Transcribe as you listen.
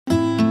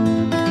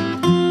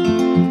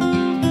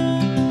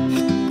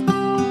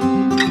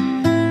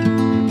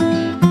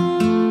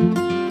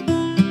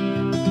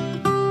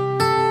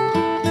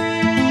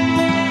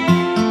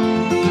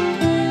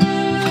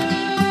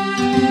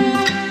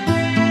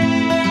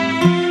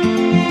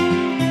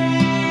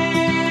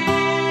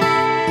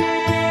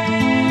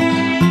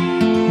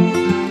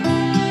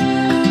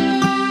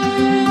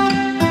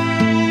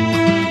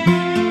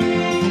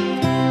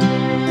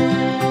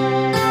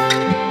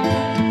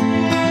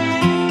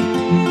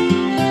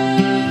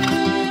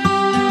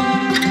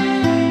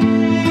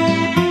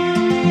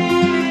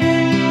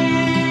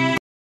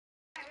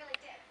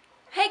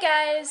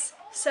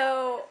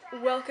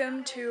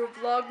welcome to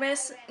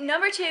Vlogmas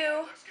number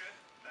 2.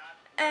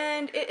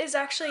 And it is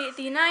actually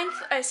the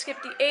 9th. I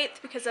skipped the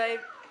 8th because I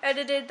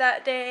edited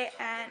that day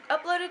and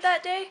uploaded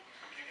that day.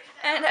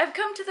 And I've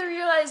come to the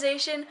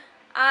realization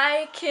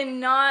I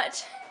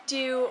cannot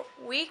do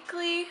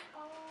weekly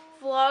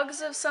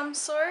vlogs of some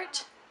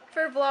sort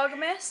for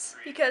Vlogmas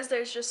because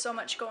there's just so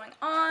much going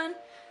on.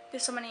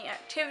 There's so many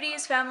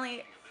activities,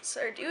 families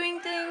are doing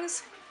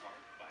things.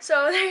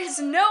 So there's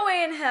no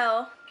way in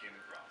hell,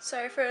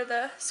 sorry for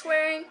the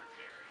swearing,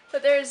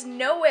 but there's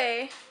no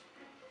way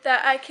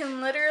that I can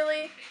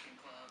literally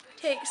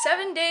take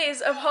 7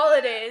 days of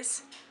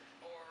holidays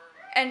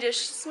and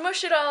just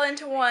smush it all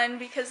into one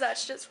because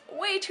that's just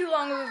way too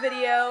long of a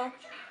video.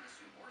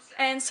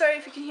 And sorry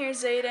if you can hear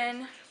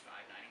Zayden.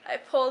 I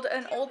pulled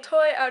an old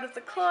toy out of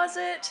the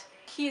closet.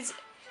 He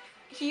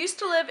used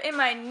to live in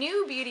my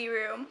new beauty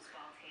room,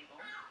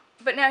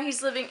 but now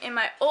he's living in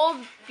my old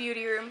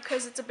beauty room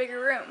because it's a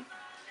bigger room.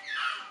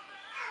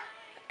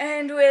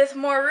 And with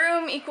more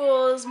room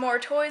equals more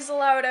toys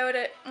allowed out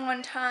at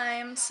one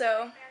time,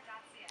 so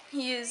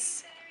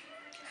he's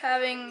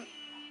having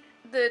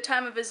the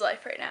time of his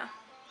life right now.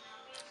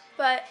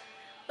 But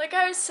like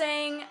I was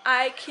saying,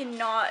 I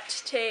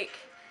cannot take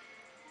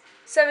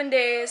 7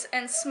 days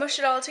and smush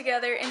it all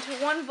together into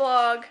one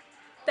vlog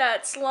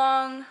that's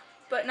long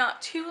but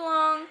not too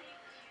long.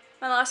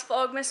 My last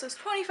Vlogmas was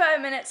 25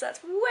 minutes.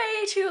 That's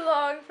way too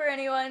long for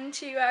anyone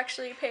to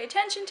actually pay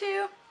attention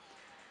to.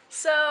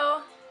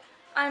 So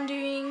I'm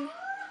doing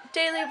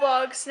daily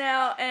vlogs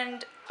now,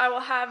 and I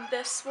will have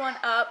this one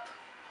up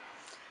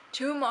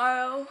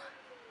tomorrow.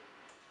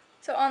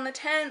 So on the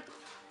 10th.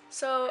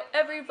 So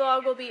every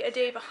vlog will be a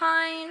day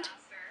behind.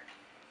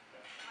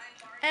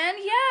 And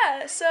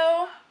yeah,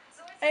 so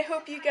I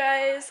hope you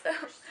guys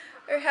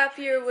are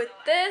happier with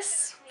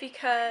this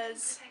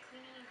because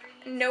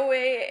no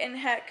way in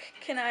heck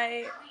can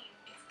I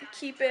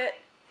keep it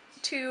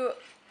to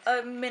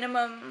a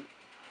minimum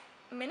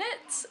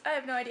minutes. I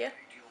have no idea.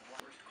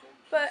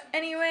 But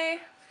anyway,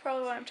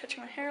 probably why I'm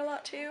touching my hair a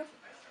lot too.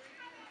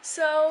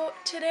 So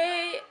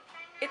today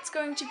it's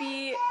going to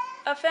be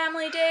a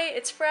family day.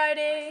 It's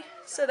Friday,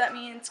 so that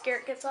means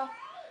Garrett gets off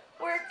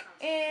work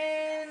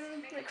in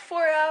like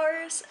 4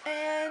 hours,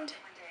 and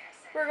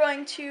we're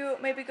going to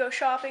maybe go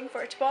shopping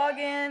for a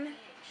toboggan,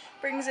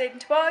 bring Zayden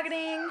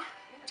tobogganing,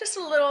 just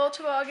a little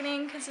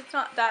tobogganing because it's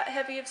not that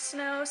heavy of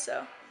snow,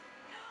 so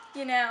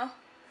you know.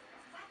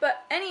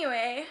 But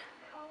anyway,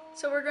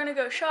 so we're going to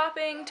go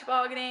shopping,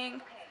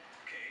 tobogganing,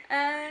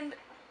 and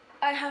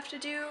I have to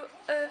do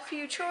a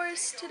few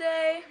chores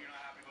today,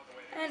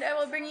 and I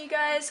will bring you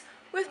guys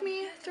with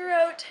me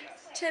throughout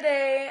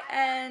today,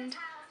 and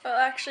I'll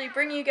actually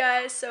bring you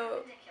guys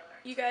so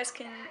you guys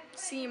can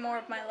see more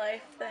of my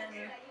life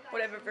than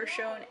what I've ever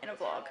shown in a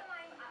vlog.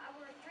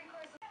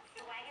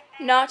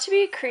 Not to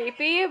be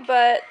creepy,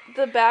 but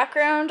the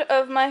background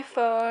of my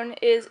phone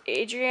is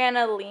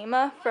Adriana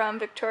Lima from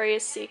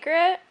Victoria's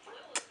Secret.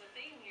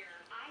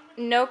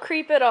 No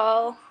creep at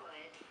all.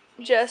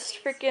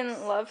 Just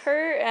freaking love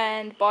her,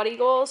 and body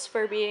goals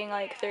for being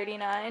like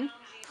 39.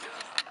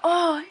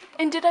 Oh,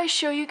 and did I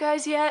show you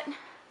guys yet?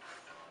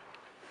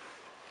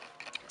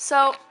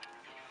 So,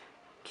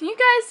 can you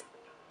guys,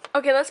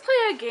 okay, let's play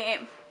a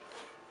game.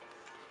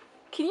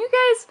 Can you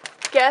guys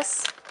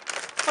guess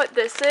what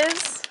this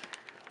is?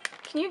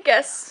 Can you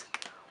guess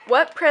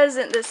what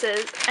present this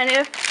is? And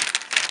if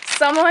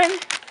someone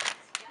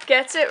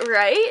gets it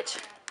right,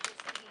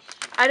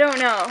 I don't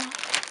know.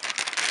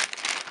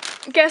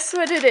 Guess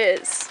what it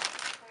is.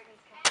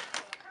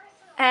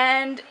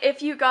 And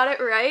if you got it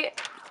right,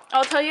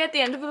 I'll tell you at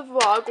the end of the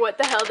vlog what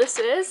the hell this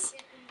is.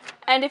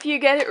 And if you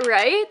get it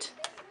right,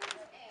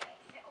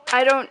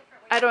 I don't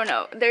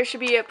know. There should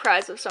be a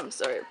prize of some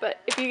sort. But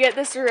if you get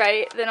this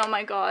right, then oh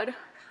my god.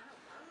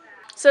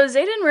 So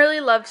Zayden really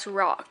loves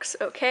rocks,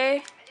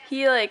 okay?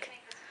 He like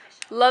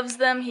loves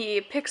them. He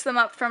picks them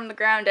up from the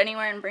ground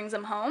anywhere and brings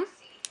them home.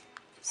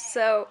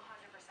 So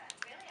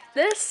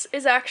this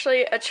is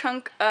actually a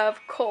chunk of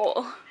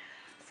coal.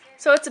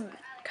 So it's a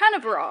kind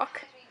of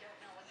rock.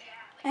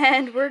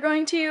 And we're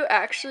going to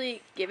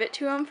actually give it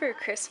to him for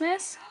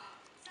Christmas.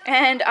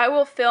 And I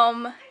will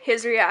film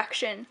his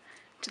reaction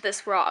to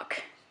this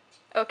rock.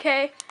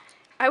 Okay?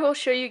 I will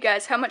show you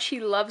guys how much he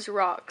loves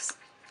rocks.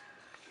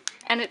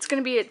 And it's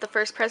going to be the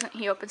first present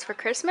he opens for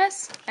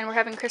Christmas. And we're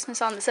having Christmas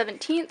on the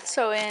 17th,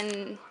 so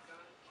in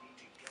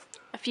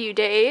a few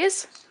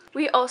days.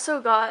 We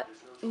also got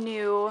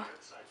new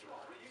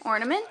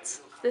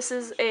ornaments. This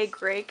is a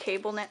gray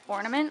cable knit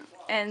ornament.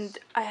 And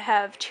I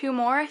have 2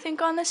 more, I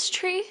think, on this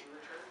tree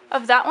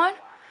of that one.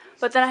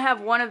 But then I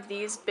have one of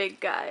these big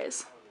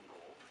guys.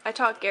 I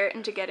talked Garrett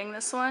into getting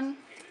this one.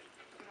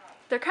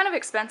 They're kind of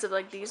expensive,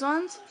 like these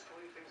ones.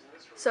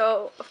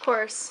 So, of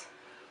course,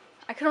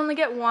 I could only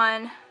get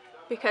one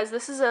because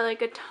this is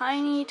like a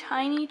tiny,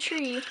 tiny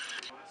tree.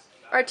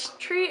 Our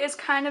tree is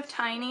kind of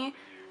tiny.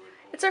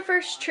 It's our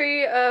first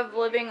tree of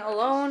living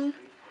alone.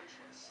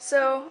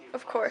 So,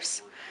 of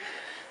course,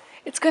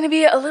 it's going to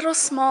be a little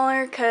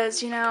smaller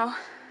because, you know,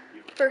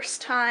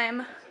 first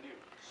time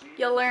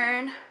you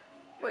learn.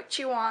 what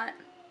you want.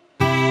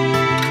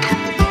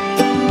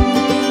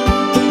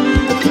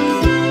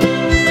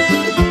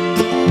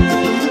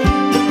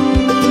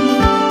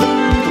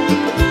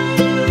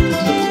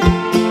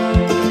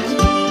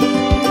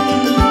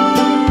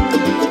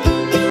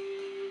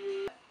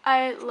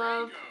 I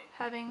love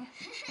having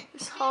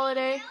this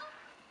holiday.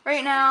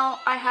 Right now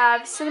I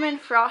have cinnamon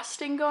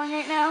frosting going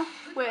right now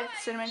with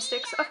cinnamon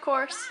sticks, of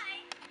course.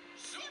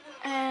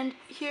 And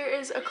here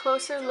is a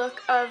closer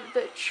look of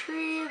the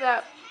tree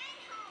that,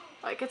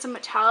 like, it's a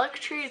metallic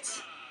tree,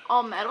 it's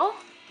all metal.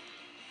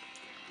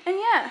 And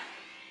yeah.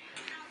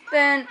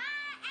 Then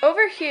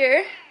over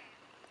here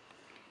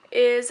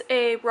is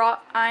a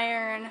wrought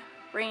iron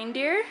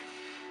reindeer.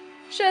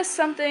 Just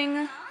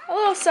something, a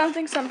little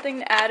something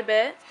to add a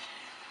bit.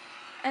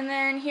 And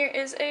then here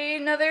is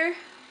another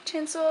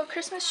tinsel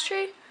Christmas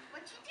tree.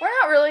 We're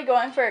not really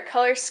going for a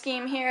color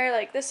scheme here.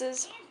 Like, this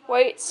is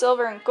white,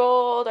 silver, and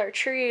gold. Our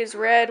tree is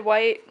red,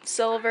 white,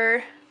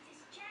 silver,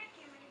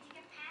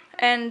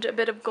 and a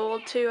bit of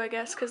gold too, I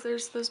guess, because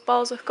there's those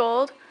balls with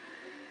gold.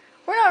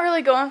 We're not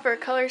really going for a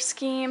color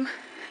scheme.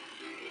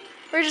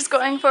 We're just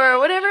going for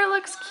whatever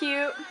looks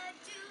cute.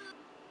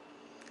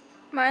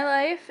 My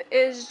life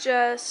is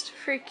just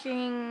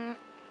freaking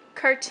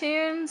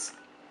cartoons,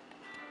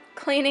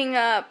 cleaning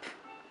up,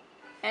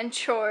 and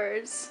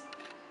chores.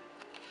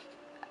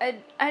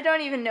 I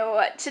don't even know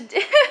what to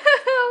do.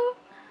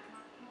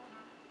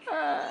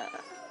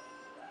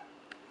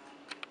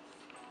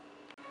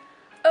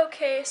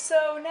 Okay,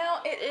 so now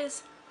it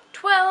is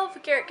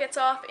 12. Garrett gets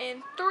off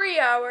in 3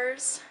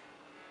 hours.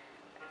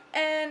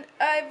 And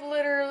I've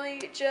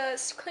literally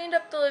just cleaned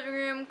up the living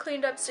room,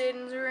 cleaned up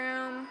Zayden's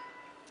room.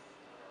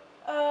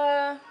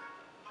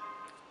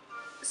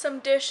 Some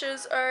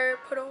dishes are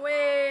put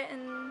away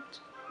and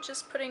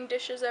just putting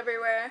dishes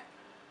everywhere.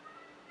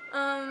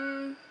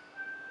 I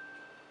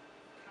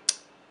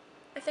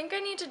think I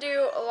need to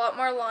do a lot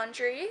more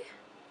laundry.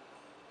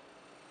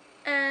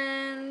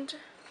 And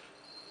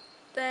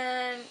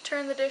then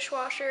turn the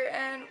dishwasher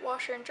and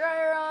washer and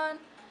dryer on.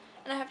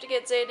 And I have to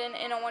get Zayden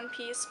in a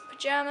one-piece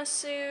pajama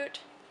suit.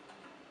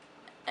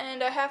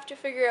 And I have to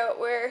figure out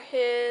where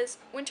his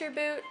winter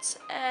boots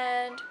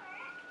and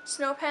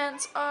snow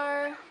pants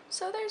are.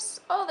 So there's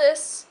all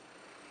this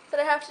that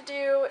I have to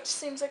do, which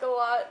seems like a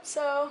lot.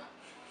 So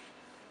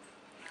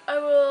I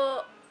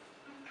will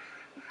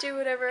do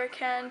whatever I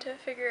can to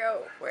figure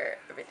out where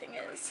everything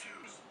is.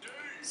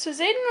 So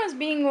Zayden was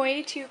being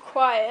way too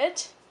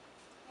quiet.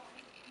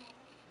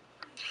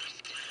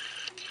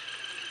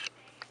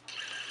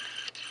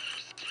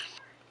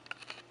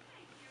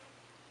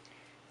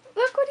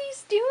 Look what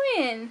he's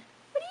doing.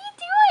 What are you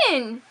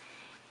doing?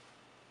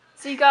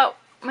 So you got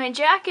my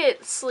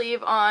jacket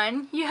sleeve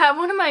on. You have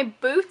one of my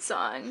boots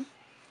on.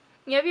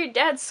 You have your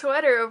dad's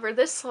sweater over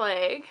this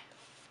leg.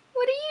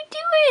 What are you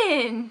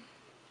doing?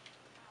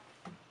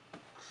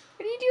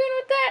 What are you doing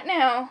with that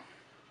now?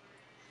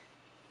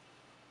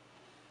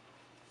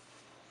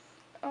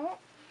 Oh.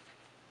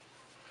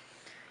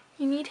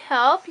 You need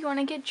help? You want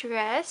to get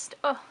dressed?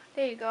 Oh,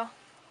 there you go.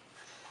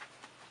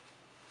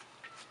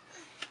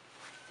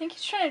 I think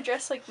he's trying to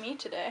dress like me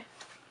today.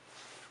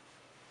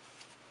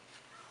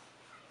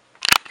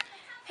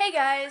 Hey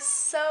guys,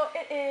 so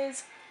it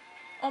is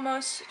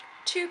almost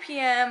 2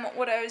 p.m.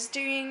 What I was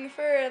doing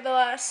for the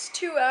last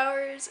 2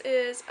 hours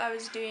is I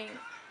was doing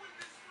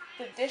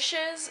the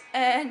dishes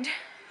and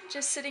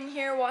just sitting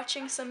here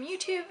watching some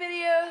YouTube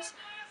videos.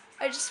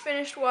 I just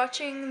finished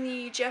watching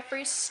the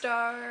Jeffree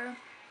Star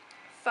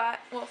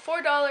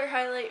 $4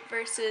 highlight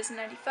versus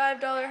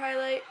 $95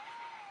 highlight.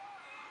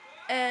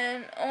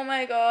 And oh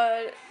my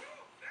god,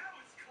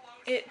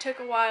 it took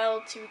a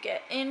while to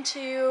get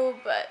into,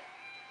 but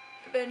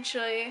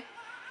eventually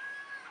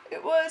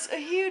it was a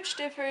huge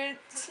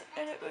difference,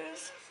 and it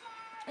was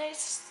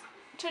nice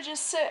to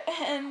just sit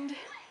and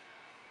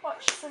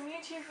watch some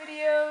YouTube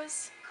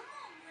videos.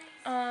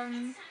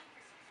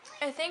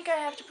 I think I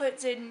have to put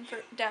Zayden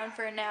down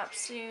for a nap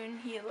soon.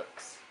 He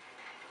looks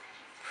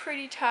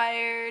pretty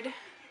tired,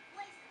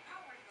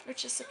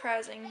 which is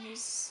surprising.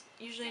 He's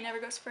usually never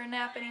goes for a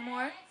nap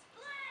anymore.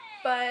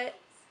 But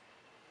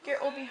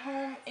Garrett will be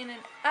home in an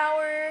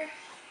hour,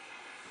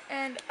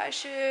 and I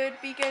should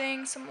be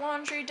getting some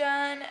laundry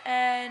done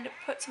and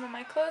put some of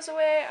my clothes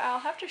away. I'll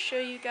have to show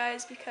you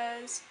guys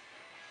because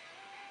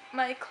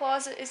my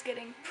closet is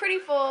getting pretty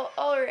full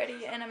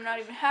already, and I'm not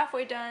even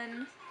halfway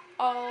done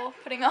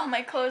putting all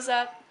my clothes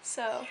up.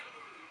 So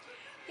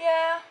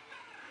yeah.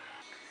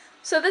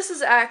 So this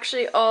is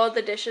actually all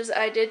the dishes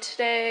I did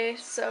today.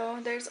 So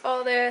there's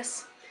all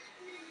this,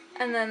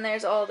 and then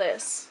there's all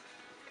this.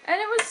 And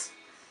it was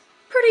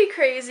pretty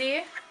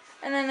crazy.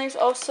 And then there's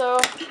also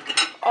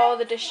all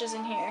the dishes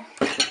in here.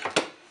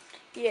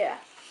 Yeah.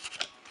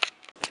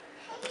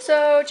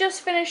 So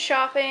just finished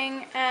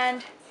shopping,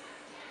 and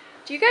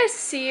do you guys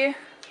see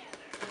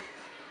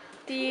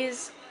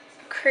these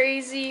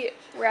crazy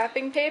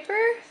wrapping paper?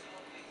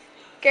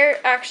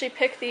 Garrett actually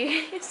picked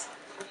these.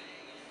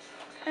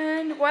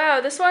 And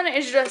wow, this one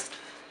is just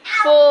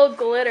full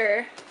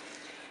glitter.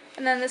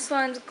 And then this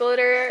one's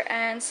glitter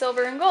and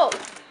silver and gold.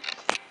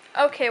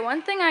 Okay,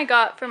 one thing I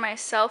got for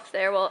myself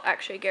there, well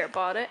actually Garrett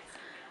bought it,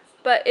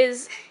 but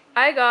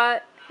I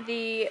got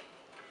the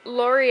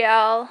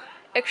L'Oreal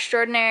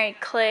Extraordinary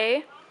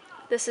Clay.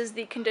 This is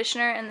the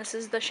conditioner and this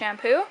is the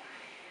shampoo.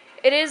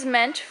 It is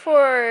meant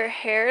for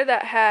hair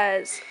that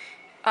has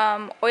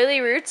oily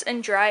roots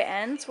and dry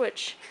ends,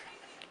 which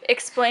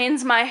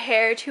explains my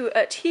hair to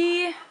a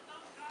T. And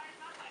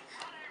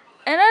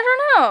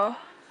I don't know.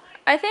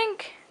 I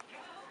think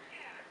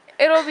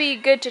it'll be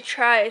good to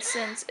try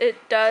since it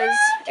does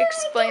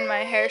explain my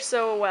hair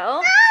so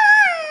well.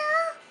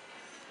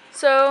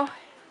 So,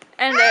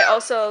 and I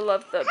also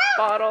love the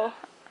bottle.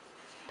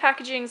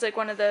 Packaging is like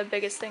one of the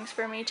biggest things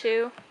for me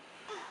too.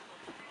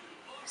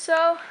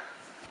 So,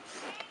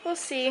 we'll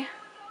see.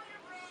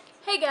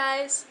 Hey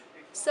guys,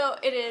 so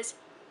it is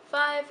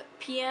 5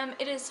 p.m.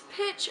 It is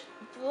pitch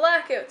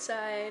black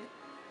outside,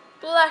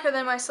 blacker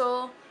than my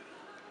soul,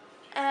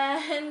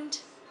 and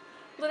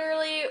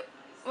literally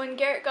when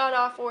Garrett got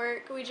off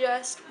work, we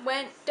just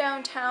went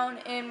downtown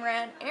and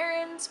ran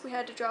errands. We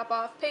had to drop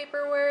off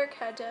paperwork,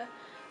 had to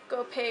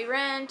go pay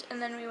rent,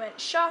 and then we went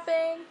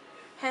shopping,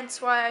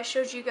 hence why I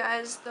showed you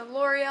guys the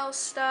L'Oreal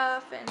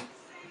stuff and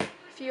a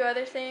few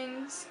other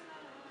things.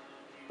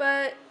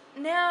 But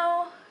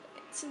now,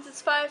 since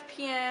it's 5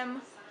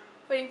 p.m.,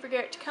 waiting for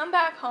Garrett to come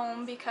back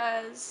home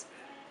because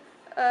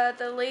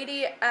the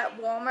lady at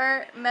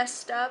Walmart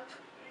messed up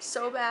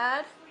so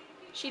bad.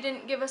 She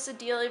didn't give us a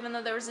deal even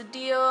though there was a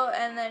deal,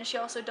 and then she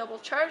also double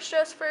charged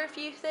us for a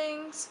few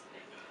things.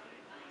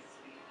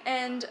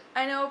 And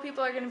I know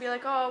people are going to be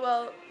like, oh,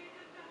 well,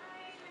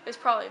 it's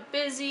probably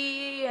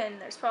busy and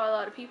there's probably a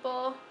lot of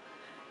people.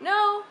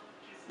 No,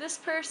 this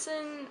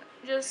person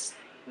just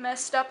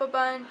messed up a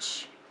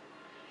bunch.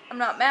 I'm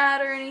not mad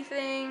or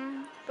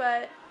anything,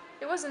 but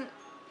it wasn't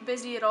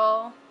busy at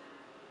all.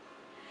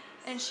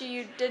 And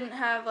she didn't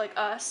have like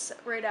us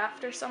right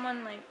after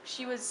someone, like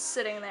she was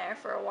sitting there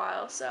for a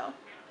while, so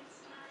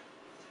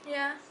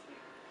yeah.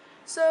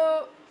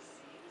 So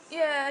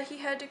yeah, he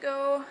had to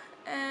go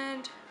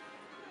and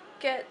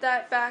get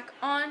that back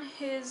on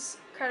his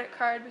credit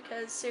card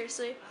because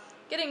seriously,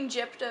 getting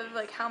gypped of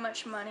like how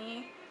much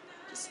money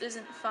just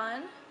isn't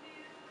fun.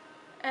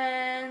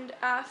 And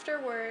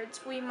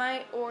afterwards, we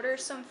might order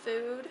some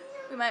food.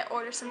 We might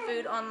order some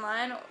food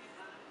online.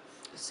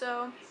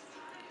 So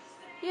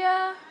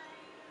yeah,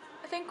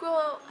 I think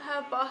we'll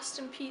have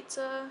Boston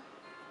pizza,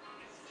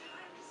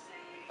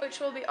 which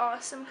will be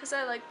awesome because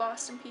I like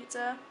Boston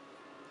pizza.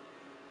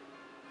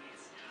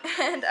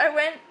 And I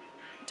went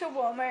to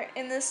Walmart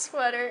in this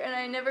sweater and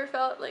I never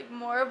felt like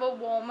more of a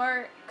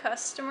Walmart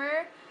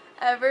customer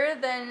ever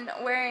than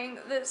wearing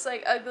this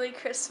like ugly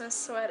Christmas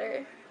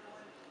sweater.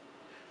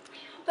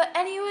 But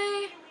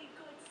anyway,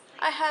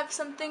 I have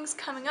some things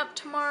coming up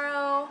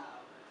tomorrow.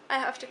 I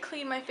have to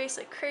clean my face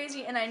like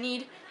crazy and I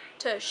need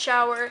to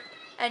shower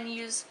and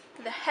use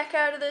the heck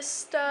out of this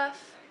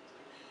stuff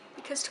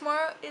because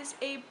tomorrow is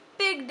a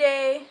big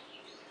day.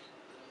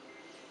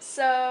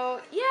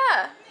 So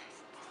yeah,